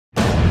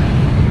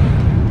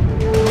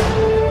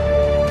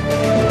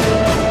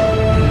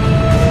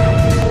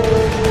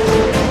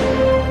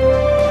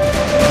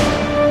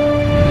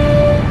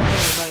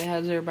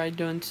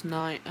everybody doing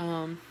tonight?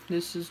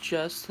 This is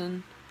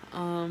Justin.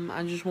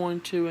 I just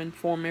wanted to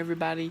inform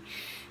everybody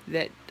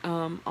that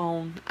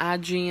on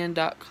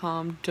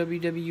IGN.com,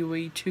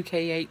 WWE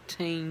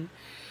 2K18,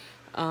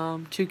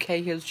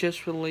 2K has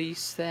just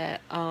released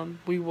that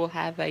we will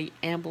have a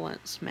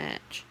ambulance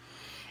match,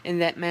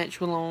 and that match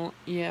will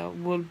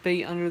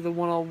be under the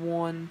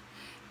 101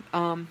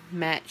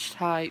 match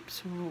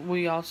types.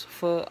 We also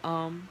for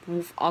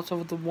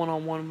the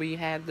 101 we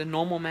have the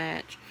normal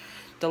match,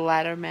 the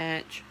ladder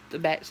match, the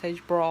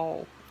backstage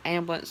brawl,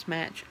 ambulance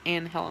match,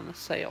 and Hell in a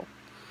Cell.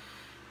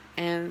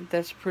 And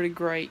that's a pretty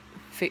great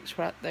fix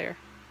right there.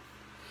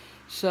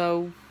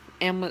 So,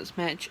 ambulance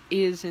match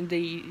is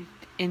indeed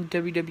in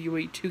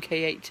WWE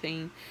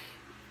 2K18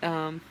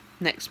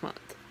 next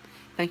month.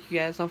 Thank you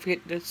guys. Don't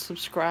forget to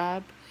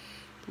subscribe,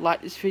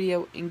 like this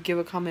video, and give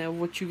a comment of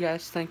what you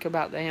guys think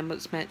about the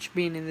ambulance match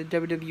being in the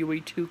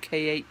WWE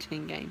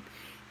 2K18 game.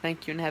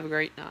 Thank you and have a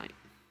great night.